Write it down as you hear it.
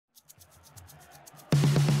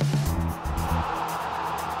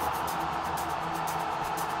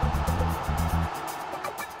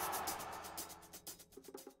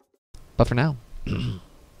But for now, don't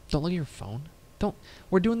look at your phone. Don't.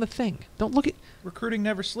 We're doing the thing. Don't look at. Recruiting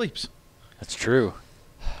never sleeps. That's true.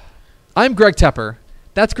 I'm Greg Tepper.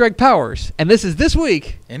 That's Greg Powers, and this is This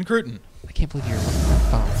Week In Cruton. I can't believe you're looking at my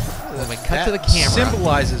phone. When we cut to the camera.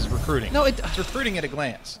 Symbolizes recruiting. No, it's recruiting at a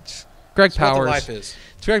glance. Greg That's what the Powers. life is.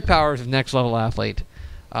 It's Greg Powers of Next Level Athlete.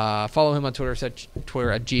 Follow him on Twitter at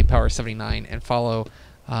GPower79 and follow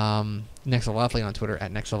Next Level Athlete on Twitter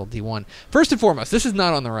at Next Level D1. First and foremost, this is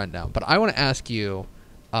not on the rundown, but I want to ask you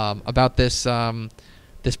about this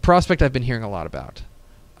this prospect I've been hearing a lot about.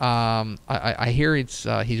 I hear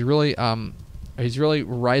he's really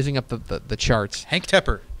rising up the charts. Hank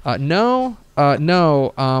Tepper. No.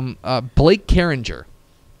 Blake Carringer.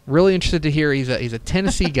 Really interested to hear. He's a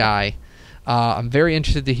Tennessee guy. I'm very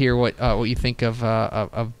interested to hear what you think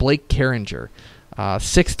of Blake Carringer,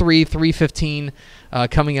 6'3", 315,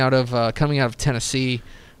 coming out of Tennessee.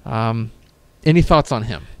 Any thoughts on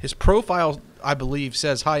him? His profile, I believe,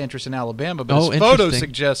 says high interest in Alabama, but his photo interesting.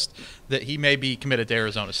 suggests that he may be committed to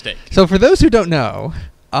Arizona State. So for those who don't know,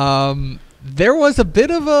 there was a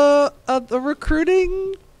bit of a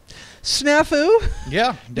recruiting snafu.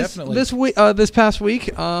 Yeah, definitely. This past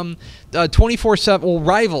week, 24/7. Well,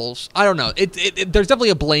 Rivals. I don't know. There's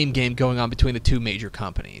definitely a blame game going on between the two major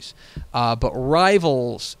companies. But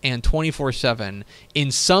Rivals and 24/7,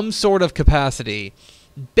 in some sort of capacity,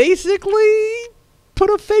 basically put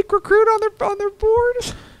a fake recruit on their board.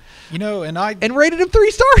 You know, and rated him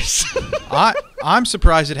 3 stars. I'm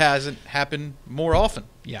surprised it hasn't happened more often.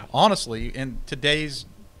 Yeah. Honestly, in today's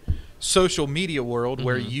social media world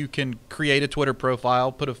where you can create a Twitter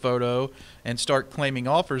profile, put a photo, and start claiming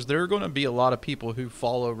offers, there are going to be a lot of people who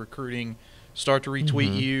follow recruiting, start to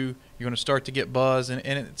retweet you. You're going to start to get buzz, and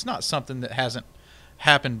it's not something that hasn't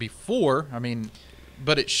happened before. I mean,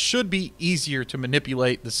 but it should be easier to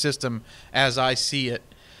manipulate the system as I see it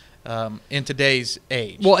in today's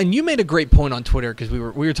age. Well, and you made a great point on Twitter because we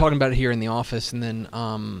were talking about it here in the office, and then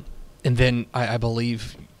I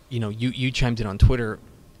believe you chimed in on Twitter.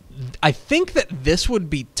 I think that this would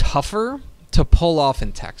be tougher to pull off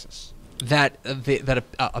in Texas. That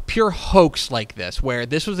a pure hoax like this, where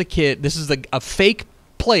this was a kid, this is a fake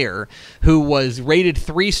player who was rated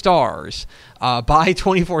 3 stars by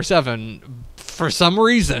 24/7 for some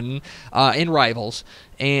reason in Rivals,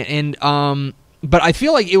 but I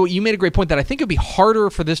feel like you made a great point that I think it'd be harder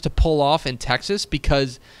for this to pull off in Texas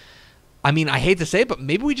because, I mean, I hate to say it, but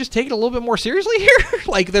maybe we just take it a little bit more seriously here.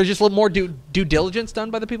 Like there's just a little more due diligence done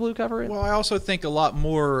by the people who cover it. Well, I also think a lot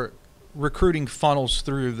more recruiting funnels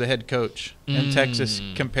through the head coach in Texas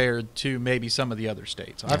compared to maybe some of the other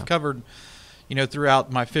states. Yeah. I've covered,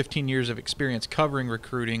 throughout my 15 years of experience covering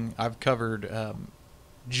recruiting, I've covered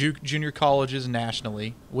junior colleges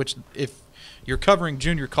nationally, which if you're covering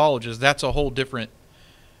junior colleges, that's a whole different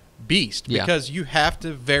beast because you have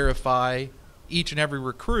to verify each and every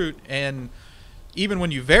recruit, and even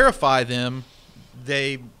when you verify them,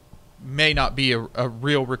 they may not be a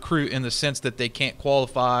real recruit in the sense that they can't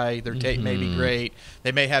qualify, their tape may be great,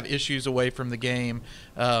 they may have issues away from the game,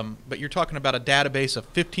 but you're talking about a database of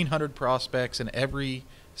 1,500 prospects in every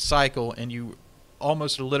cycle, and you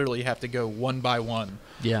almost literally have to go one by one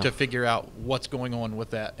to figure out what's going on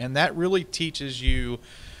with that. And that really teaches you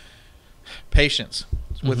patience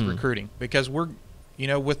with recruiting, because we're,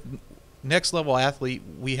 with Next Level Athlete,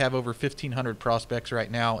 we have over 1,500 prospects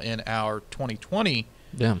right now in our 2020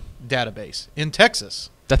 database in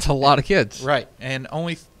Texas. That's a lot of kids. Right. And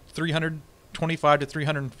only 325 to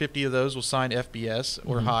 350 of those will sign FBS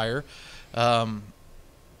or higher.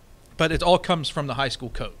 But it all comes from the high school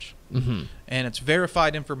coach. And it's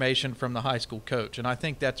verified information from the high school coach. And I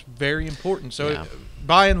think that's very important. So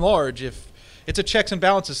by and large, if it's a checks and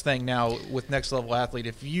balances thing now with Next Level Athlete,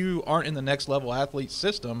 if you aren't in the Next Level Athlete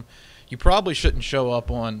system, you probably shouldn't show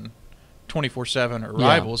up on 24/7 or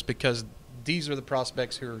Rivals because these are the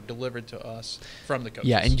prospects who are delivered to us from the coaches.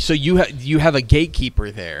 Yeah, and so you have a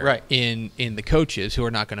gatekeeper there, right, in the coaches who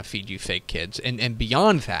are not going to feed you fake kids, and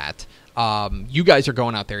beyond that, you guys are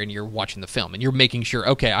going out there and you're watching the film and you're making sure,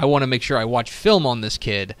 okay, I want to make sure I watch film on this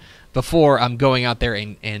kid before I'm going out there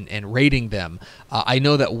and rating them. I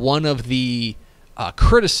know that one of the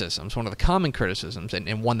criticisms, one of the common criticisms,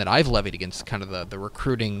 and one that I've levied against kind of the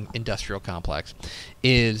recruiting industrial complex,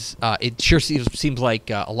 is it sure seems like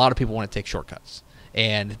a lot of people want to take shortcuts.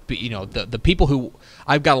 And the people who,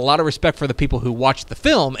 I've got a lot of respect for the people who watch the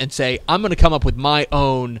film and say, I'm going to come up with my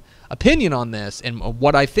own opinion on this and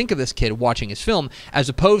what I think of this kid watching his film, as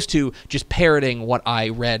opposed to just parroting what I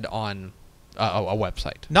read on a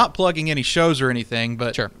website. Not plugging any shows or anything,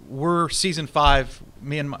 but sure, we're season 5.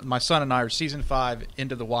 Me and my son and I are season 5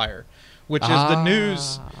 into The Wire, which is the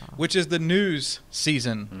news, which is the news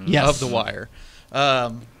season Yes. of The Wire.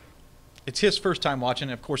 It's his first time watching.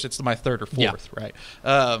 Of course, it's my third or fourth, right?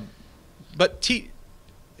 But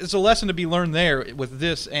there's a lesson to be learned there with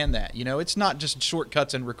this and that. You know, it's not just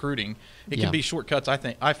shortcuts in recruiting. It can be shortcuts,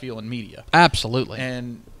 I feel, in media. Absolutely.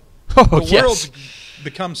 And Oh, the world's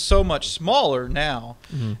become so much smaller now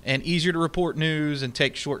and easier to report news and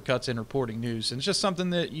take shortcuts in reporting news. And it's just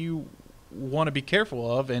something that you want to be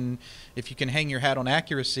careful of. And if you can hang your hat on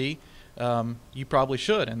accuracy, you probably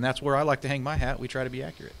should. And that's where I like to hang my hat. We try to be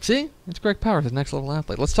accurate. See, it's Greg Powers, the next level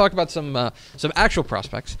athlete. Let's talk about some actual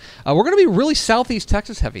prospects. We're going to be really Southeast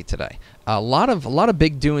Texas heavy today. A lot of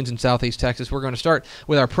big doings in Southeast Texas. We're going to start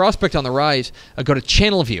with our prospect on the rise. Go to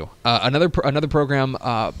Channelview, another program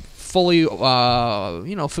fully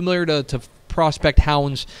familiar to prospect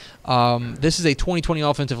hounds. This is a 2020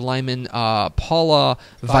 offensive lineman, Paula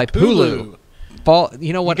Vaipulu.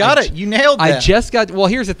 You know what? You got it. You nailed that. I just got. Well,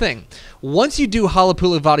 here's the thing. Once you do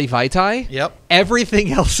Halapulu Vadi Vaitai,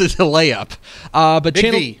 everything else is a layup. But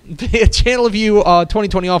Channelview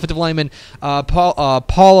 2020 offensive lineman Paula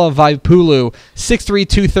Vaipulu, 6'3",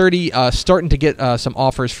 230, starting to get some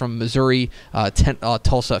offers from Missouri,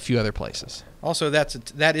 Tulsa, a few other places. Also,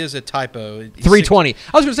 that is a typo. 320. I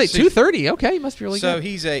was going to say 230. Okay, he must be really good. So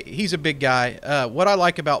he's a big guy. What I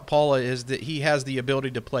like about Paula is that he has the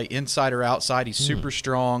ability to play inside or outside. He's super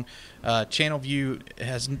strong. Channelview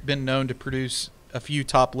has been known to produce a few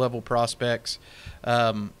top-level prospects.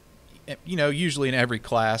 Usually in every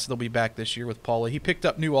class. They'll be back this year with Paula. He picked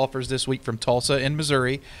up new offers this week from Tulsa and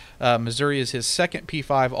Missouri. Missouri is his second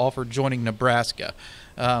P5 offer, joining Nebraska.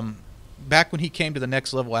 Back when he came to the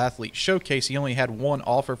Next Level Athlete Showcase, he only had one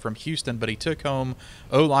offer from Houston, but he took home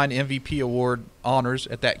O-line MVP award honors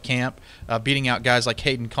at that camp, beating out guys like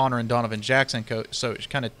Hayden Connor and Donovan Jackson. So it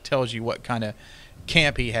kind of tells you what kind of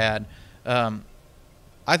camp he had.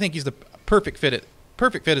 I think he's the perfect fit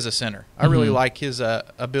as a center. I really like his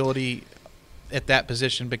ability at that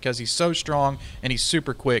position because he's so strong and he's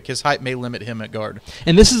super quick. His height may limit him at guard.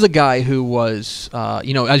 And this is a guy who was,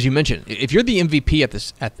 as you mentioned, if you're the MVP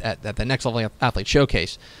at the Next Level Athlete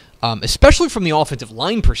Showcase, especially from the offensive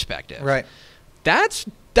line perspective, right? That's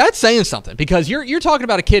saying something, because you're talking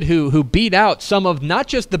about a kid who beat out some of not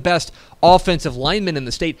just the best offensive linemen in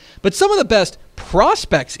the state, but some of the best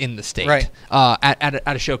prospects in the state, right?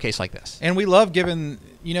 At a showcase like this. And we love giving,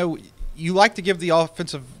 you like to give the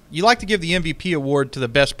MVP award to the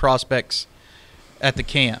best prospects at the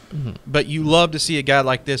camp, but you love to see a guy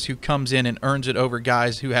like this who comes in and earns it over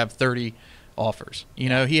guys who have 30 offers.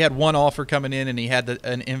 He had one offer coming in and he had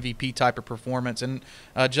an MVP type of performance, and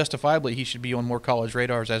justifiably he should be on more college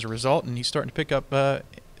radars as a result, and he's starting to pick up a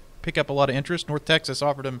lot of interest. North Texas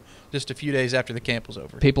offered him just a few days after the camp was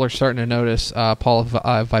over. People are starting to notice Paul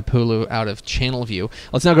Vaipulu out of Channelview.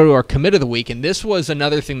 Let's now go to our commit of the week, and this was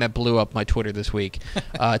another thing that blew up my Twitter this week.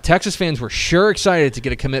 Texas fans were sure excited to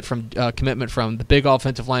get a commitment from the big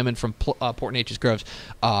offensive lineman from Port Neches Groves,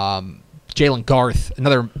 Jalen Garth,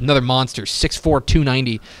 another monster, 6'4",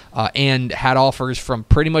 290, and had offers from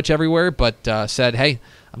pretty much everywhere, but said, hey,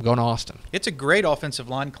 I'm going to Austin. It's a great offensive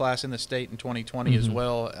line class in the state in 2020 as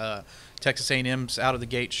well. Texas A&M's out of the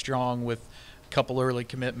gate strong with a couple early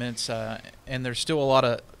commitments, and there's still a lot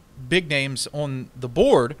of big names on the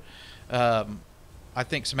board. I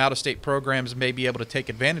think some out-of-state programs may be able to take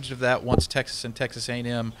advantage of that once Texas and Texas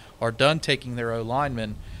A&M are done taking their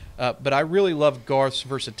O-linemen. But I really love Garth's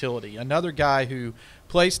versatility. Another guy who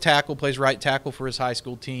plays right tackle for his high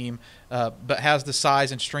school team, but has the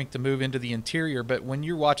size and strength to move into the interior. But when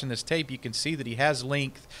you're watching this tape, you can see that he has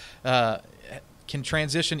length, can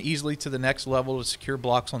transition easily to the next level to secure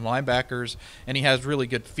blocks on linebackers, and he has really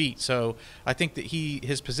good feet. So I think that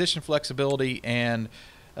his position flexibility and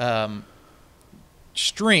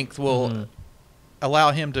strength will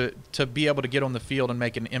allow him to be able to get on the field and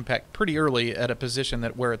make an impact pretty early at a position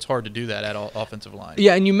where it's hard to do that at offensive line.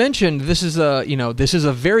 Yeah, and you mentioned this is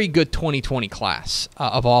a very good 2020 class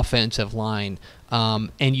of offensive line,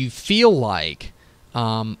 and you feel like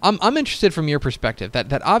I'm interested from your perspective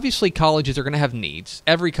that obviously colleges are going to have needs.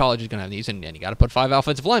 Every college is going to have needs, and you got to put 5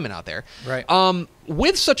 offensive linemen out there. Right.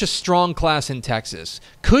 With such a strong class in Texas,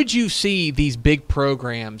 could you see these big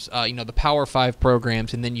programs, the Power 5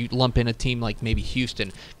 programs, and then you lump in a team like maybe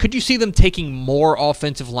Houston? Could you see them taking more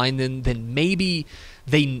offensive linemen than maybe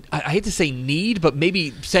I hate to say need, but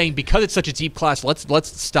maybe saying because it's such a deep class,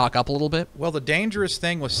 let's stock up a little bit? Well, the dangerous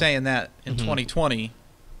thing with saying that in 2020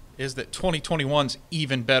 is that 2021's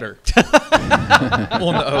even better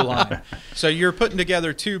on the O-line. So you're putting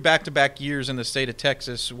together 2 back-to-back years in the state of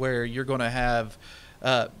Texas where you're going to have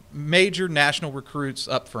major national recruits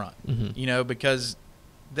up front. You know, because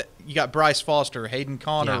you got Bryce Foster, Hayden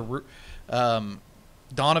Connor,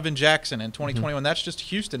 Donovan Jackson in 2021. That's just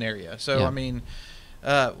Houston area. So, I mean,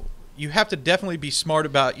 you have to definitely be smart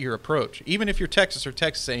about your approach, even if you're Texas or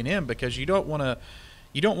Texas A&M, because you don't want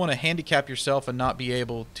to handicap yourself and not be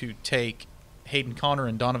able to take Hayden Connor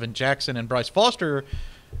and Donovan Jackson and Bryce Foster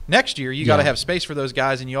next year. You got to have space for those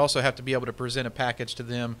guys, and you also have to be able to present a package to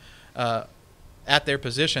them at their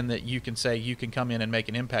position that you can say you can come in and make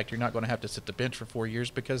an impact. You're not going to have to sit the bench for 4 years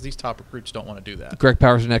because these top recruits don't want to do that. Greg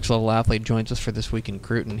Powers, an next-level athlete, joins us for This Week in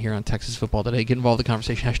Cruton here on Texas Football Today. Get involved in the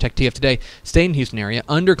conversation, hashtag TF Today. Stay in the Houston area.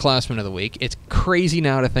 Underclassmen of the week. It's crazy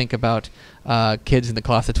now to think about kids in the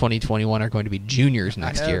class of 2021 are going to be juniors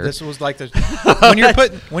next year. This was like when you're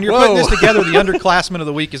putting this together, the underclassmen of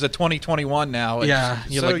the week is a 2021 now. Yeah,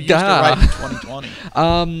 you're so like, used to writing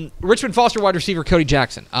 2020. Richmond Foster wide receiver Cody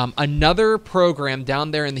Jackson, another program down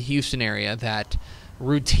there in the Houston area that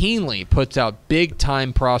routinely puts out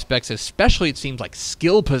big-time prospects, especially it seems like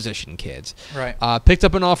skill position kids. Right. Picked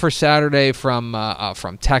up an offer Saturday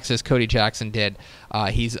from Texas. Cody Jackson did.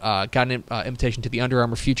 He's got an invitation to the Under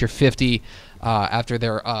Armour Future 50 after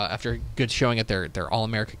a good showing at their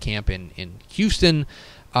All-America camp in Houston.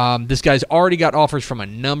 This guy's already got offers from a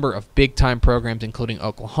number of big-time programs, including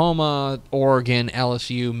Oklahoma, Oregon,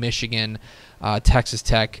 LSU, Michigan, Texas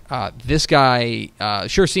Tech. This guy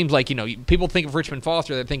sure seems like, people think of Richmond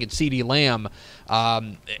Foster, they're thinking CeeDee Lamb.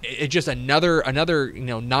 It's just another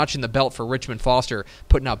notch in the belt for Richmond Foster,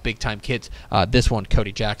 putting out big-time kids. This one,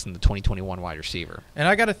 Cody Jackson, the 2021 wide receiver. And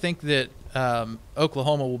I got to think that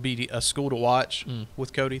Oklahoma will be a school to watch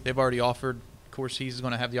with Cody. They've already offered. Of course, he's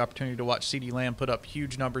going to have the opportunity to watch CeeDee Lamb put up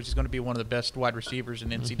huge numbers. He's going to be one of the best wide receivers in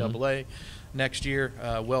NCAA next year.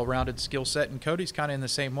 Well-rounded skill set, and Cody's kind of in the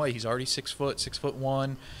same way. He's already 6 foot,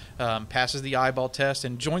 6'1", passes the eyeball test,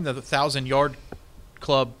 and joined the 1,000-yard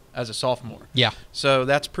club as a sophomore. Yeah. So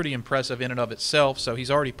that's pretty impressive in and of itself. So he's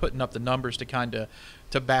already putting up the numbers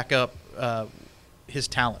to back up his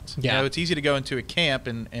talents. Yeah. It's easy to go into a camp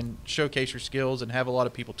and showcase your skills and have a lot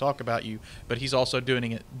of people talk about you, but he's also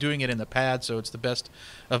doing it in the pad, so it's the best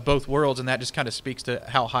of both worlds, and that just kind of speaks to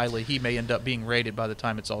how highly he may end up being rated by the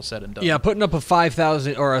time it's all said and done. Yeah, putting up a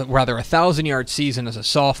 5,000 or rather 1,000-yard season as a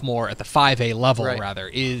sophomore at the 5A level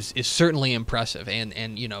is certainly impressive,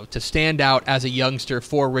 and to stand out as a youngster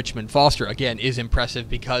for Richmond Foster again is impressive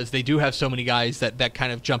because they do have so many guys that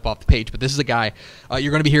kind of jump off the page. But this is a guy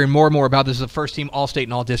you're going to be hearing more and more about. This is a first-team All-State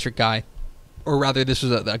and All-District guy. Or rather, this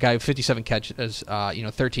was a guy with 57 catches,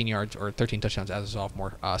 13 yards or 13 touchdowns as a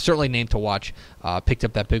sophomore. Certainly named to watch. Picked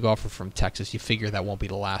up that big offer from Texas. You figure that won't be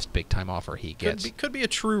the last big-time offer he gets. Could be a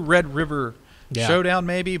true Red River showdown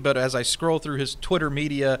maybe, but as I scroll through his Twitter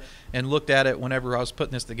media and looked at it whenever I was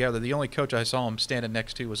putting this together, the only coach I saw him standing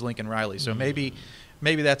next to was Lincoln Riley. So maybe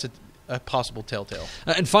that's a possible telltale.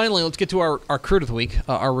 And finally, let's get to our recruit of the week.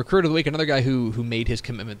 Our recruit of the week, another guy who made his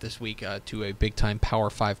commitment this week to a big-time Power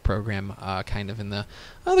 5 program kind of in the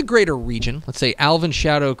greater region. Let's say Alvin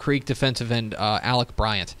Shadow Creek defensive end Alec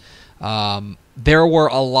Bryant. There were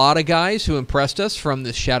a lot of guys who impressed us from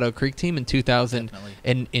this Shadow Creek team in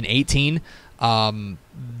 2018.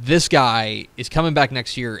 This guy is coming back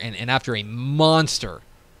next year, and after a monster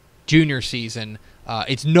junior season,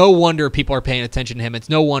 it's no wonder people are paying attention to him. It's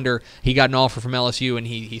no wonder he got an offer from LSU and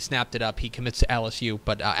he snapped it up. He commits to LSU.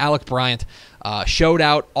 But Alec Bryant showed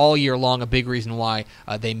out all year long. A big reason why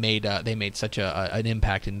they made such an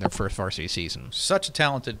impact in their first varsity season. Such a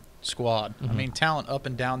talented squad. I mean, talent up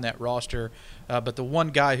and down that roster. But the one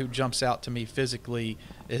guy who jumps out to me physically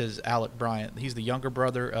is Alec Bryant. He's the younger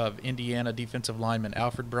brother of Indiana defensive lineman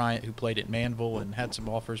Alfred Bryant, who played at Manville and had some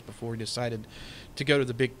offers before he decided to go to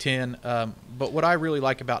the Big Ten. But what I really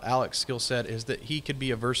like about Alec's skill set is that he could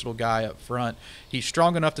be a versatile guy up front. He's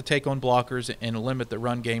strong enough to take on blockers and limit the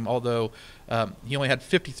run game, although he only had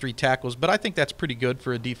 53 tackles. But I think that's pretty good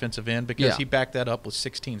for a defensive end because he backed that up with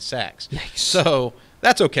 16 sacks. Yikes. So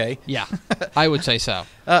that's okay. Yeah, I would say so.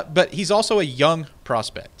 But he's also a young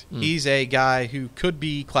prospect. He's a guy who could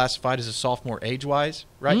be classified as a sophomore age-wise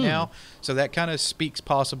right now. So that kind of speaks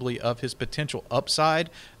possibly of his potential upside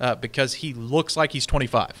because he looks like he's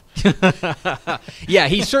 25. Yeah,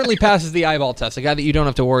 he certainly passes the eyeball test. A guy that you don't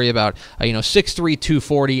have to worry about. 6'3",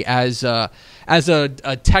 240 as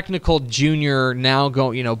a technical junior now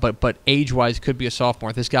but age-wise could be a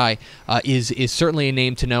sophomore. This guy is certainly a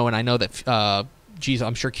name to know, and I know that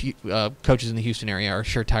I'm sure coaches in the Houston area are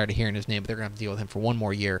sure tired of hearing his name, but they're going to have to deal with him for one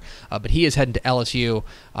more year. But he is heading to LSU.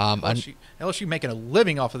 LSU making a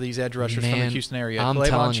living off of these edge rushers from the Houston area. I'm Clavon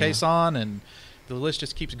telling you. Chason and the list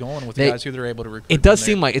just keeps going with They- guys who they're able to recruit. It does from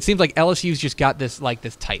seem there. like LSU's just got this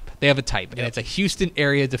type. They have a type, and Yep. it's a Houston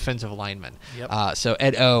area defensive lineman. Yep. So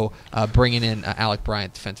Ed O bringing in Alec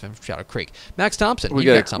Bryant, defenseman from Shadow Creek. Max Thompson, We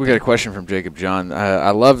you got something. a question from Jacob John. I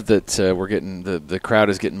love that we're getting the crowd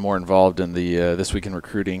is getting more involved in the This Week in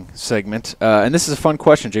Recruiting segment. And this is a fun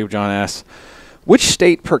question. Jacob John asks, which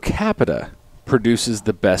state per capita produces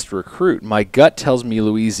the best recruit? My gut tells me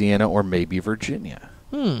Louisiana or maybe Virginia.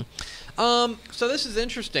 So this is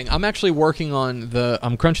interesting. I'm actually working on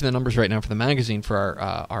I'm crunching the numbers right now for the magazine for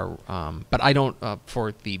but I don't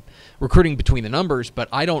for the recruiting between the numbers, but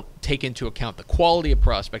I don't take into account the quality of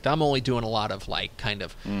prospect. I'm only doing a lot of kind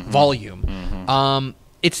of volume.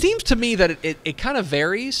 It seems to me that it kind of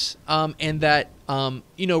varies, and that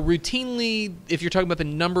routinely, if you're talking about the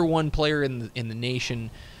number one player in the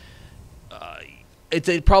nation, it's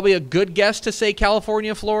probably a good guess to say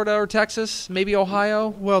California, Florida, or Texas, maybe Ohio.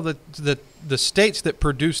 Well, the states that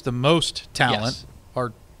produce the most talent Yes.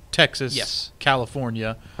 are Texas, Yes.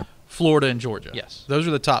 California, Florida, and Georgia. Yes. Those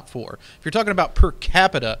are the top 4. If you're talking about per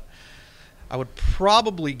capita, I would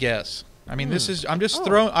probably guess. I mean, this is. I'm just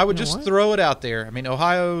throwing. I would you know just what? throw it out there. I mean,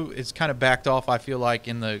 Ohio is kind of backed off. I feel like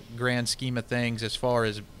in the grand scheme of things, as far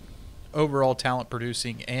as overall talent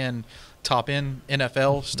producing and top end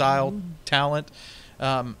NFL style talent.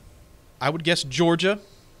 I would guess Georgia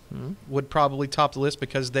would probably top the list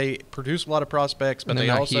because they produce a lot of prospects, but And they're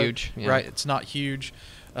they not also huge, yeah. right. It's not huge.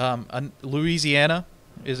 Louisiana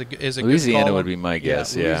is a Louisiana good call. would be my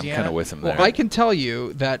guess. Yeah, I'm Louisiana. kind of with him there. Well, I can tell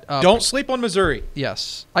you that. Don't sleep on Missouri.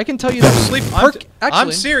 Yes, I can tell you that. Sleep. Actually,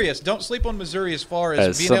 I'm serious. Don't sleep on Missouri as far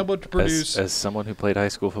as being able to produce. as someone who played high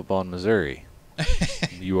school football in Missouri,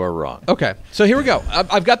 you are wrong. Okay, so here we go.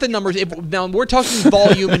 I've got the numbers. Now, we're talking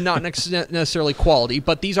volume and not necessarily quality,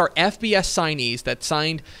 but these are FBS signees that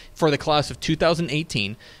signed for the class of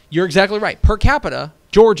 2018. You're exactly right. Per capita,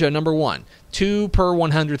 Georgia, number 1, 2 per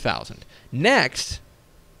 100,000. Next,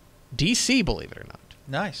 D.C., believe it or not.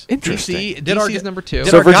 Nice. Interesting. D.C. is number 2. Did,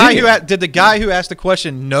 So our guy Virginia- did the guy who asked the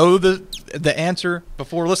question know the answer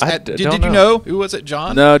before? Listen, did you don't know? Who was it?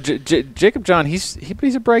 John? No, Jacob John. He's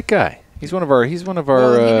a bright guy. He's one of our.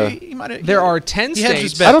 Well, he might have- There are 10 he hedged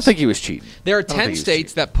his states. bets. I don't think he was cheating. There are I don't think 10 he was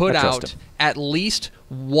states cheating. that put I trust out him. at least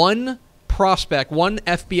one prospect, one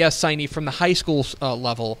FBS signee from the high school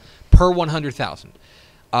level per 100,000.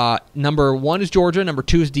 Number 1 is Georgia. Number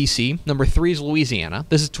 2 is D.C. Number 3 is Louisiana.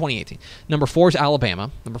 This is 2018. Number 4 is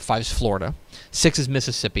Alabama. Number 5 is Florida. 6 is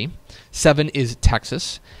Mississippi. 7 is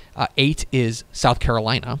Texas. 8 is South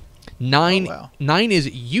Carolina. 9 Oh, wow. 9 is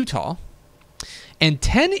Utah. And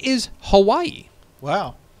 10 is Hawaii.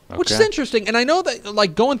 Wow. Which is Okay. interesting. And I know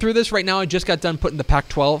that, going through this right now, I just got done putting the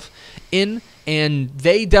Pac-12 in, and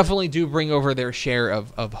they definitely do bring over their share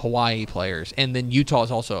of Hawaii players. And then Utah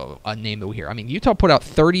is also a name that we hear. I mean, Utah put out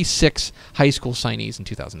 36 high school signees in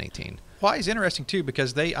 2018. Hawaii's interesting too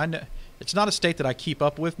because I know it's not a state that I keep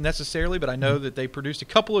up with necessarily, but I know that they produced a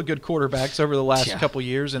couple of good quarterbacks over the last Yeah. couple of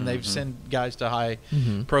years, and they've sent guys to high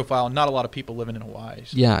profile. Not a lot of people living in Hawaii.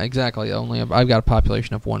 So. Yeah, exactly. I've got a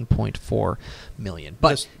population of 1.4 million. But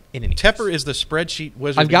This- in any Tepper case. is the spreadsheet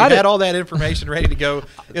wizard. I've got you it. had all that information ready to go.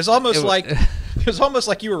 It's almost It wa-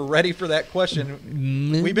 like you were ready for that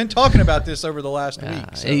question. We've been talking about this over the last week.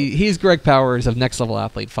 So. He's Greg Powers of Next Level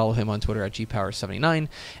Athlete. Follow him on Twitter at GPowers79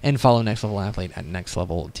 and follow Next Level Athlete at Next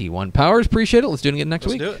Level T1 Powers. Appreciate it. Let's do it again next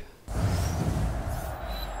Let's week. do it.